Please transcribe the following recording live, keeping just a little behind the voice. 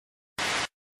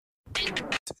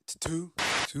Too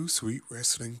Sweet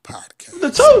Wrestling Podcast. The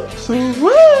Too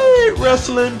Sweet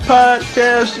Wrestling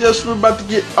Podcast. Yes, we're about to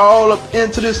get all up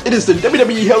into this. It is the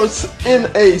WWE Hell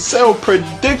in a Cell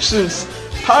Predictions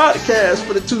Podcast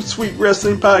for the Too Sweet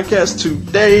Wrestling Podcast.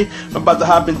 Today, I'm about to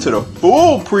hop into the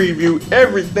full preview.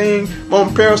 Everything. I'm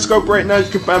on Periscope right now.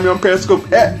 You can find me on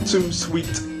Periscope at Too Sweet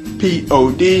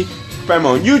POD. You can find me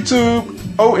on YouTube.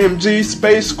 OMG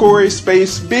space Corey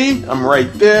space B. I'm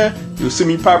right there. You'll see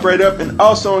me pop right up. And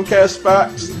also on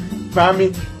Castbox, find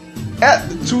me at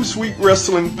the Too Sweet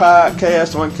Wrestling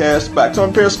Podcast on Castbox.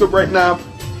 On Periscope right now.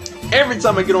 Every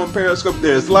time I get on Periscope,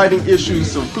 there's lighting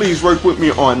issues, so please work with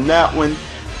me on that one.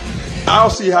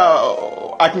 I'll see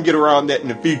how I can get around that in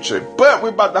the future. But we're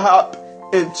about to hop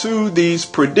into these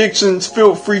predictions.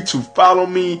 Feel free to follow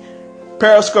me.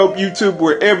 Periscope, YouTube,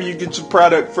 wherever you get your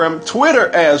product from. Twitter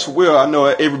as well. I know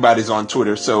everybody's on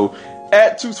Twitter. So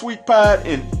at Too Sweet Pod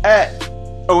and at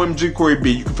OMG Corey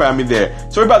B. You can find me there.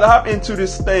 So we're about to hop into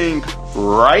this thing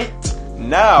right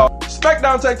now.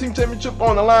 SmackDown Tag Team Championship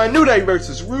on the line. New Day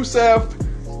versus Rusev.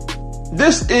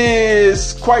 This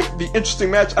is quite the interesting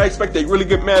match. I expect a really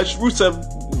good match. Rusev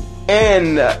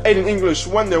and Aiden English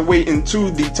won their way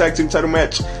into the tag team title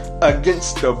match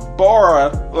against the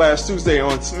Bar last Tuesday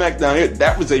on SmackDown.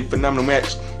 That was a phenomenal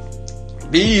match.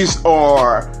 These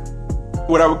are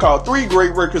what I would call three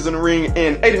great workers in the ring,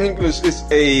 and Aiden English is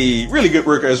a really good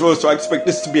worker as well, so I expect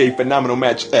this to be a phenomenal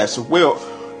match as well.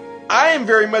 I am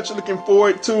very much looking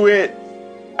forward to it.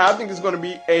 I think it's going to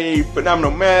be a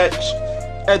phenomenal match.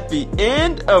 At the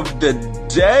end of the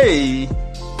day,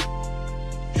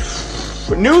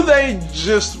 New Day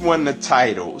just won the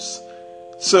titles.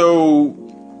 So,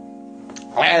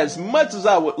 as much as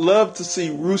I would love to see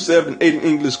Rusev and Aiden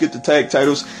English get the tag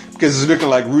titles, because it's looking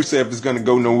like Rusev is going to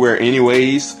go nowhere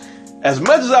anyways, as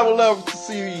much as I would love to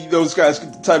see those guys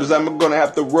get the titles, I'm going to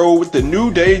have to roll with the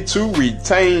New Day to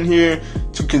retain here,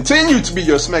 to continue to be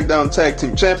your SmackDown Tag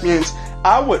Team Champions.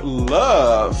 I would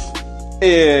love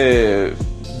if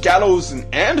Gallows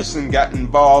and Anderson got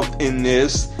involved in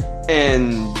this,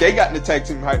 and they got in the tag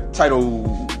team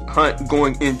title hunt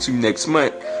going into next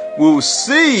month. We'll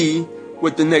see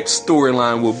what the next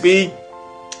storyline will be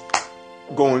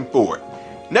going forward.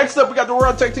 Next up, we got the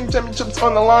World Tag Team Championships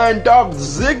on the line. Dolph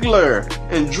Ziggler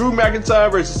and Drew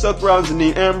McIntyre versus Seth Rollins and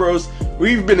Dean Ambrose.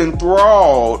 We've been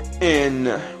enthralled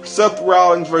in Seth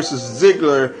Rollins versus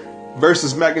Ziggler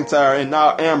versus McIntyre and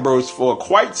now Ambrose for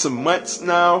quite some months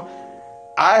now.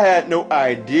 I had no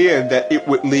idea that it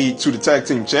would lead to the Tag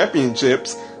Team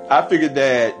Championships. I figured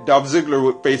that Dolph Ziggler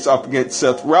would face off against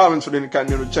Seth Rollins for the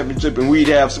Intercontinental Championship, and we'd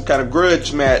have some kind of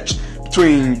grudge match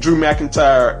between Drew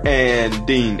McIntyre and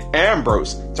Dean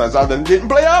Ambrose. Turns out that it didn't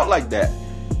play out like that.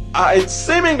 It's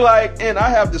seeming like, and I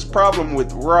have this problem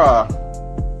with Raw,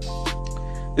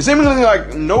 it's seeming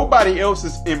like nobody else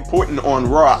is important on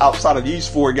Raw outside of these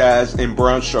four guys in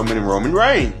Braun, Strowman, and Roman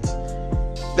Reigns.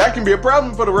 That can be a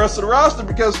problem for the rest of the roster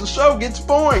because the show gets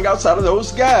boring outside of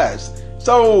those guys.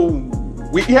 So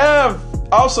we have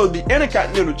also the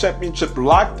Intercontinental Championship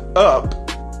locked up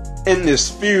in this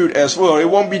feud as well. It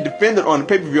won't be defended on the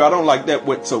pay-per-view. I don't like that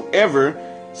whatsoever.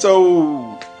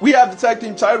 So we have the tag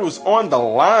team titles on the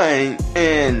line,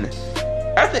 and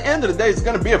at the end of the day, it's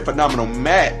going to be a phenomenal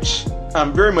match.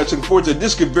 I'm very much looking forward to it.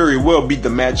 This could very well be the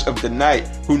match of the night.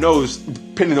 Who knows,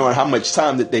 depending on how much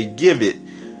time that they give it.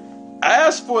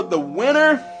 As for the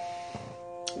winner,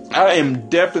 I am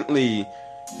definitely...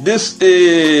 This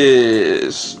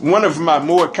is one of my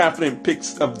more confident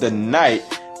picks of the night.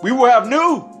 We will have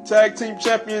new tag team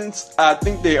champions. I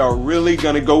think they are really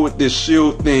going to go with this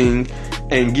Shield thing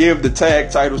and give the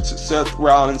tag titles to Seth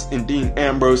Rollins and Dean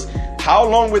Ambrose. How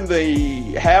long will they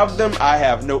have them? I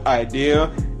have no idea.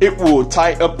 It will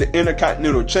tie up the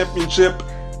Intercontinental Championship.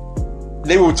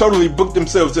 They will totally book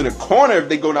themselves in a corner if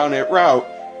they go down that route.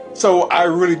 So I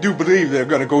really do believe they're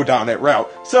going to go down that route.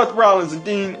 Seth Rollins and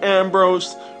Dean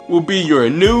Ambrose will be your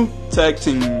new tag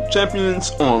team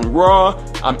champions on Raw.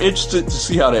 I'm interested to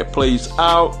see how that plays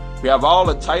out. We have all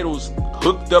the titles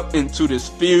hooked up into this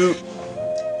feud,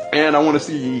 and I want to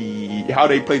see how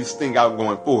they play this thing out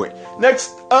going forward.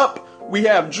 Next up, we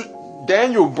have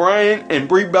Daniel Bryan and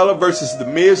Brie Bella versus The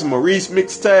Miz and Maryse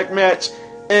mixed tag match.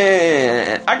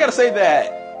 And I gotta say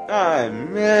that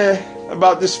I'm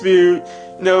about this feud.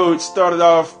 You know, it started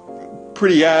off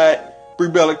pretty odd. Brie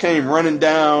Bella came running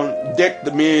down, decked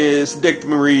The Miz, decked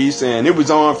Maryse, and it was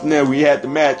on from there. We had the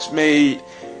match made,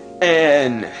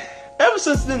 and ever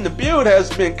since then the build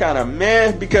has been kind of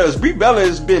meh, because Brie Bella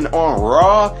has been on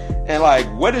Raw, and like,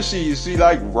 what is she? Is she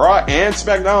like Raw and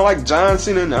SmackDown like John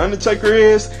Cena and The Undertaker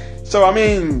is? So I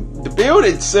mean, the build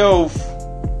itself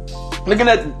Looking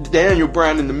at Daniel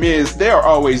Bryan and The Miz, they are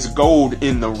always gold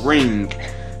in the ring.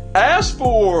 As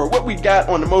for what we got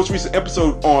on the most recent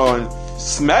episode on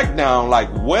SmackDown, like,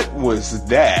 what was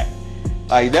that?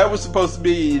 Like, that was supposed to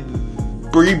be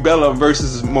Brie Bella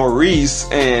versus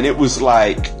Maryse, and it was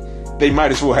like, they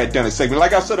might as well have done a segment.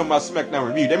 Like I said on my SmackDown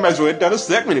review, they might as well have done a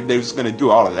segment if they was going to do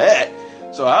all of that.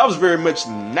 So I was very much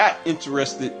not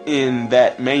interested in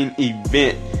that main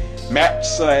event match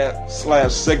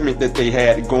slash segment that they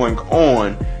had going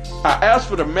on. As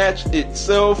for the match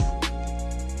itself,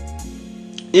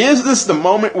 is this the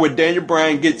moment where Daniel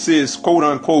Bryan gets his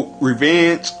quote-unquote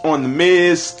revenge on The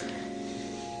Miz?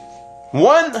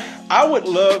 One, I would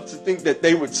love to think that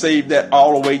they would save that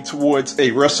all the way towards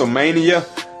a WrestleMania,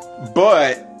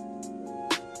 but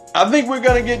I think we're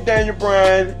going to get Daniel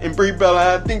Bryan and Brie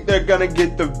Bella. I think they're going to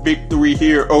get the victory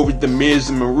here over The Miz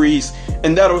and Maryse,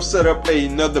 and that'll set up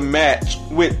another match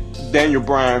with Daniel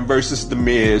Bryan versus The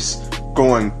Miz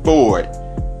going forward.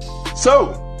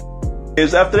 So,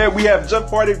 after that, we have Jeff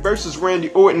Hardy versus Randy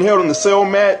Orton held in the Cell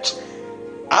match.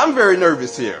 I'm very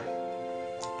nervous here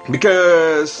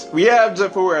because we have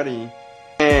Jeff Hardy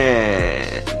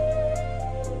and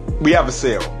we have a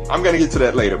Cell. I'm going to get to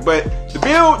that later. But the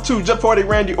build to Jeff Hardy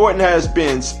Randy Orton has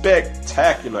been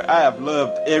spectacular. I have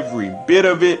loved every bit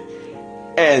of it.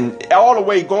 And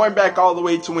going back all the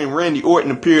way to when Randy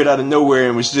Orton appeared out of nowhere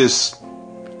and was just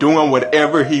doing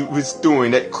whatever he was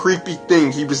doing, that creepy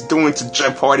thing he was doing to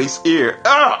Jeff Hardy's ear.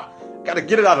 Gotta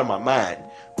get it out of my mind.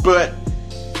 But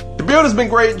the build has been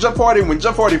great. When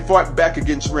Jeff Hardy fought back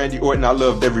against Randy Orton, I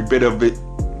loved every bit of it.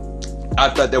 I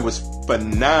thought that was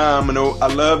phenomenal. I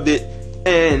loved it.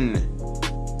 And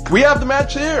we have the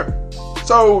match here.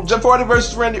 So Jeff Hardy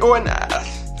versus Randy Orton.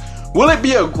 Will it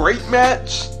be a great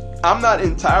match? I'm not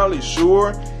entirely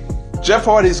sure. Jeff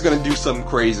Hardy's gonna do something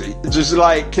crazy. Just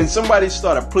like, can somebody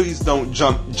start a "please don't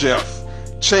jump Jeff"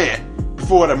 chant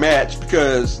before the match?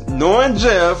 Because knowing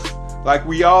Jeff, like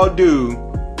we all do,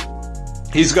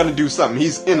 he's gonna do something.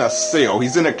 He's in a cell.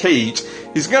 He's in a cage.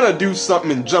 He's gonna do something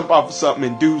and jump off of something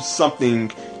and do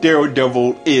something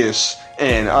Daredevil-ish.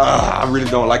 And I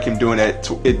really don't like him doing that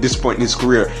at this point in his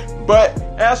career. But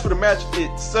as for the match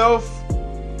itself,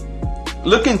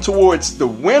 looking towards the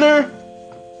winner,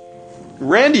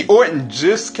 Randy Orton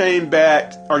just came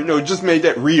back, or just made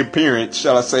that reappearance,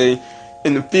 shall I say,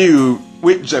 in the feud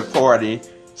with Jeff Hardy.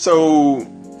 So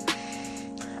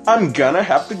I'm gonna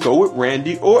have to go with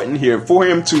Randy Orton here for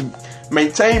him to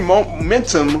maintain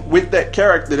momentum with that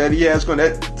character that he has,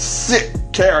 that sick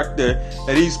character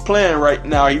that he's playing right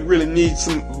now. He really needs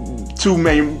to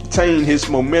maintain his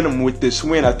momentum with this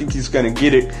win. I think he's gonna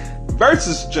get it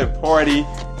versus Jeff Hardy.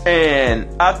 And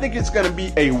I think it's going to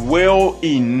be a well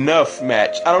enough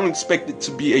match. I don't expect it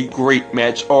to be a great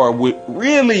match or a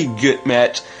really good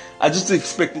match. I just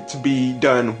expect it to be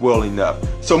done well enough.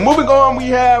 So moving on, we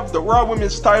have the Raw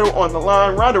Women's title on the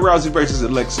line. Ronda Rousey versus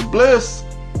Alexa Bliss.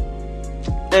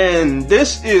 And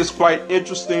this is quite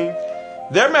interesting.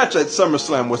 Their match at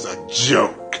SummerSlam was a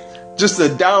joke. Just a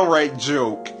downright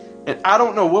joke. And I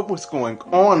don't know what was going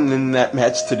on in that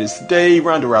match to this day.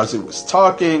 Ronda Rousey was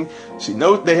talking.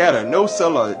 They had a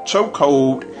no-sell, a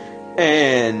chokehold.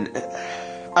 And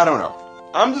I don't know.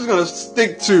 I'm just going to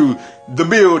stick to the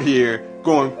build here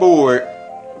going forward.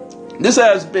 This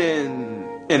has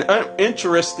been an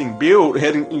interesting build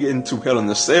heading into Hell in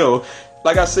a Cell.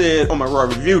 Like I said on my Raw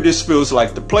review, this feels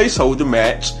like the placeholder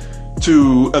match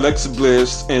to Alexa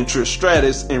Bliss and Trish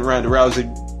Stratus and Ronda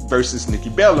Rousey versus Nikki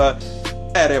Bella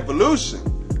at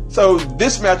Evolution. So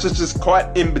this match is just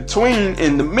caught in between,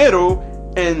 in the middle,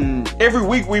 and every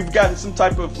week we've gotten some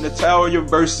type of Natalya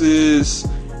versus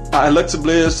Alexa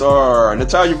Bliss, or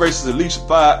Natalya versus Alicia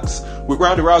Fox, with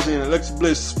Ronda Rousey and Alexa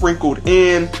Bliss sprinkled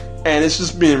in, and it's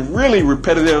just been really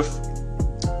repetitive.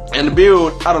 And the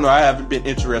build, I don't know, I haven't been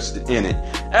interested in it.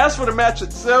 As for the match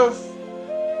itself,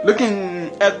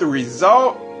 looking at the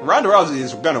result, Ronda Rousey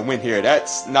is gonna win here.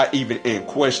 That's not even in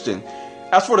question.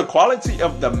 As for the quality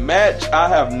of the match, I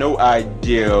have no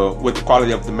idea what the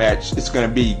quality of the match is going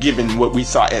to be, given what we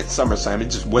saw at SummerSlam. It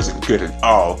just wasn't good at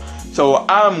all. So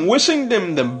I'm wishing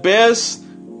them the best,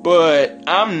 but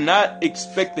I'm not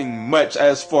expecting much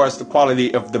as far as the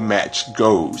quality of the match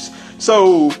goes.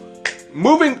 So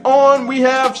moving on, we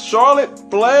have Charlotte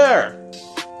Flair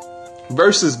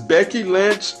versus Becky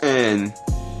Lynch. And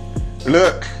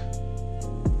look,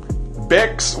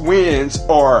 Beck's wins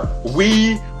are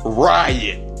we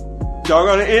riot.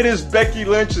 Doggone it, it is Becky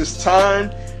Lynch's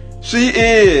time. She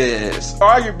is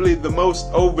arguably the most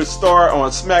over star on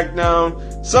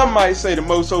SmackDown. Some might say the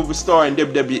most over star in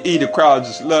WWE. The crowd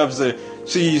just loves her.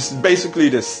 She's basically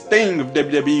the Sting of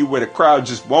WWE, where the crowd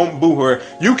just won't boo her.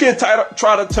 You can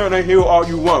try to turn her heel all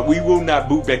you want. We will not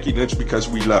boo Becky Lynch because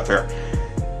we love her.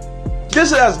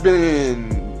 This has been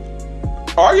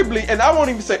arguably, and I won't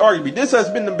even say arguably, this has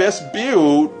been the best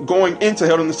build going into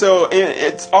Hell in a Cell, and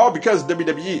it's all because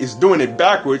WWE is doing it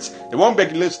backwards. They want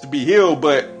Becky Lynch to be heel,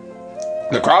 but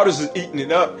the crowd is just eating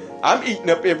it up. I'm eating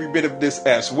up every bit of this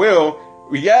as well.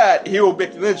 We got heel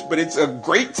Becky Lynch, but it's a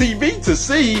great TV to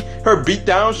see her beat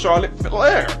down Charlotte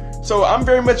Flair. So I'm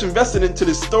very much invested into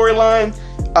this storyline.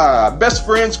 Best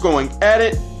friends going at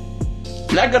it.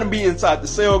 Not going to be inside the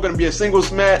cell, going to be a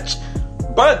singles match.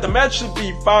 But the match should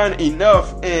be fine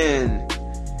enough. And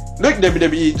look,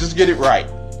 WWE, just get it right.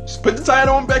 Just put the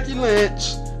title on Becky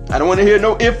Lynch. I don't want to hear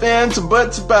no ifs, ands, or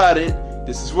buts about it.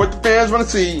 This is what the fans want to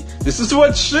see. This is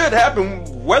what should happen,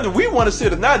 whether we want to see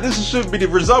it or not. This should be the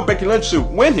result. Becky Lynch should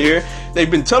win here. They've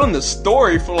been telling the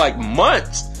story for like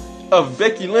months of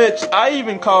Becky Lynch. I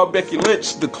even call Becky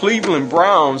Lynch the Cleveland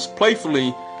Browns,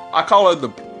 playfully. I call her the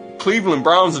Cleveland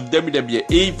Browns of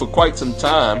WWE for quite some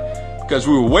time, because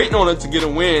we were waiting on her to get a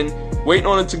win,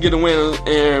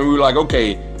 and we were like,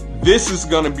 okay, this is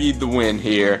going to be the win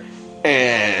here.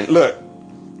 And look,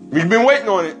 we've been waiting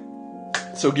on it.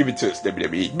 So give it to us,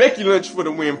 WWE. Becky Lynch for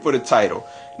the win for the title.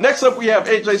 Next up, we have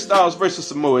AJ Styles versus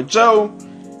Samoa Joe.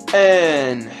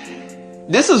 And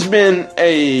this has been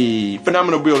a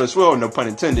phenomenal build as well, no pun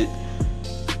intended.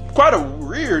 Quite a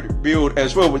weird build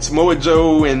as well, with Samoa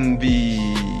Joe and the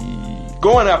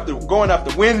going after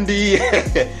Wendy.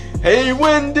 Hey,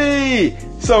 Wendy!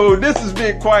 So this has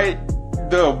been quite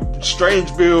the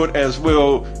strange build as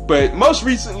well. But most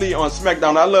recently on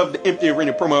SmackDown, I love the empty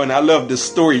arena promo, and I love the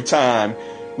story time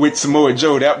with Samoa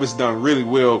Joe. That was done really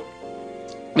well.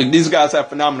 And these guys have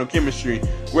phenomenal chemistry,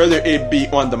 whether it be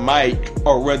on the mic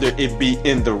or whether it be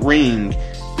in the ring.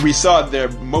 We saw their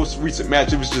most recent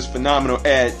match. It was just phenomenal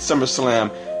at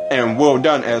SummerSlam, and well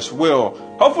done as well.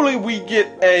 Hopefully we get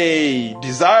a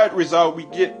desired result. We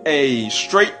get a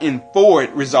straight and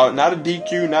forward result, not a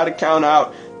DQ, not a count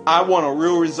out. I want a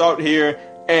real result here.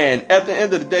 And at the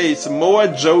end of the day,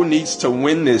 Samoa Joe needs to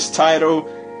win this title.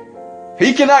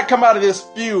 He cannot come out of this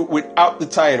feud without the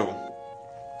title.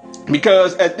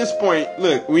 Because at this point,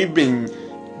 look, we've been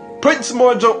putting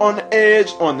Samoa Joe on the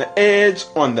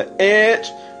edge.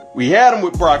 We had him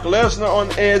with Brock Lesnar on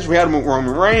the edge. We had him with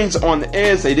Roman Reigns on the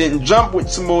edge. They didn't jump with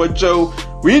Samoa Joe.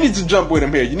 We need to jump with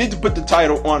him here. You need to put the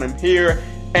title on him here.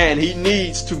 And he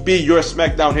needs to be your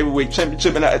SmackDown Heavyweight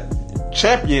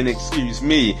Champion, excuse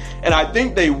me. And I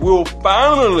think they will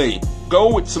finally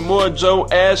go with Samoa Joe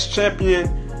as champion.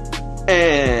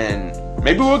 And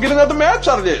maybe we'll get another match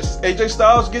out of this. AJ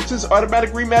Styles gets his automatic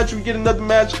rematch. We get another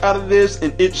match out of this,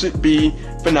 and it should be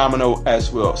phenomenal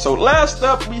as well. So last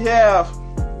up, we have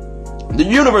the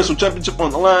Universal Championship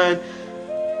on the line.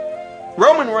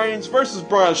 Roman Reigns versus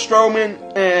Braun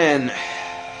Strowman. And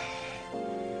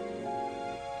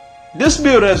this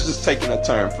build has just taken a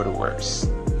turn for the worse.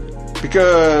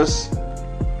 Because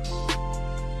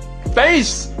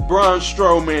face Braun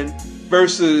Strowman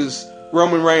versus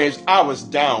Roman Reigns, I was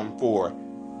down for.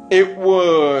 It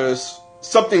was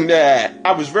something that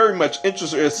I was very much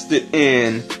interested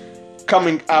in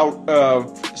coming out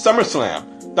of SummerSlam.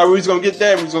 Thought we was going to get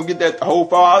that. We was going to get that the whole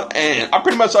fall. And I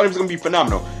pretty much thought it was going to be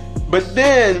phenomenal. But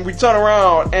then we turn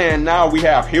around and now we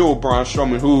have heel Braun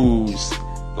Strowman, who's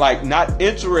like not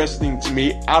interesting to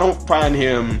me. I don't find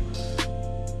him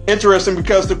interesting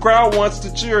because the crowd wants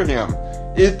to cheer him.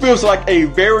 It feels like a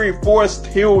very forced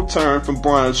heel turn from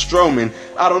Braun Strowman.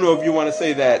 I don't know if you want to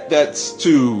say that that's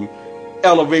to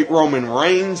elevate Roman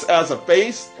Reigns as a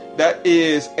face. That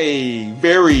is a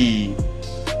very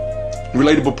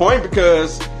relatable point,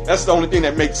 because that's the only thing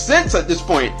that makes sense at this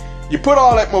point. You put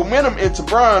all that momentum into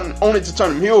Braun only to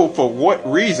turn him heel for what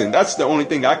reason? That's the only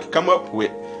thing I could come up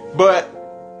with. But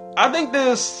I think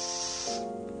this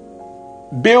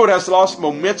build has lost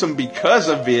momentum because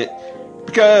of it.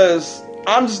 Because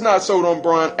I'm just not sold on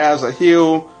Braun as a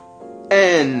heel.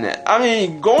 And I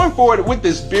mean, going forward with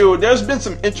this build, there's been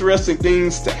some interesting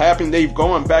things to happen. They've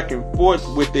gone back and forth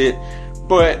with it.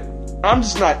 But I'm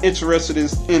just not interested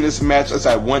in this match as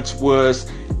I once was.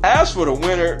 As for the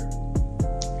winner,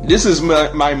 this is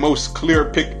my most clear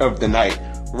pick of the night.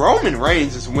 Roman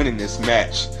Reigns is winning this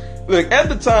match. Look, at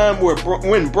the time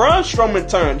when Braun Strowman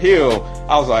turned heel,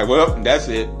 I was like, well, that's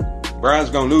it.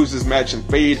 Braun's going to lose this match and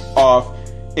fade off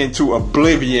into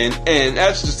oblivion. And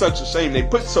that's just such a shame. They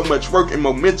put so much work and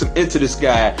momentum into this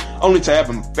guy only to have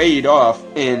him fade off.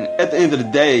 And at the end of the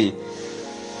day,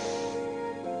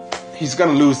 he's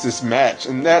going to lose this match.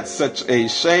 And that's such a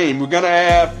shame. We're going to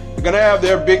have They're gonna have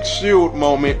their big Shield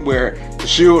moment where the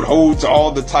Shield holds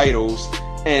all the titles,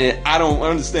 and I don't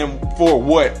understand for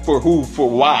what, for who, for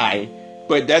why,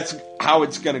 but that's how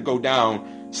it's gonna go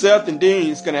down. Seth and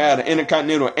Dean's gonna have the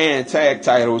Intercontinental and Tag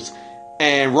titles,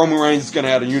 and Roman Reigns is gonna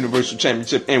have the Universal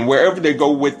Championship, and wherever they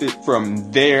go with it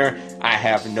from there, I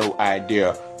have no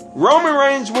idea. Roman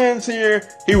Reigns wins here.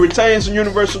 He retains the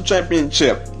Universal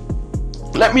Championship.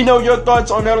 Let me know your thoughts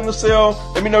on Hell in a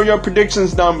Cell. Let me know your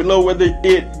predictions down below, whether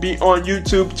it be on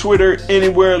YouTube, Twitter,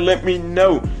 anywhere. Let me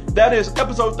know. That is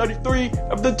episode 33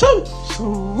 of the Too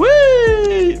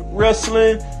Sweet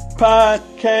Wrestling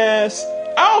Podcast.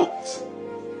 Out!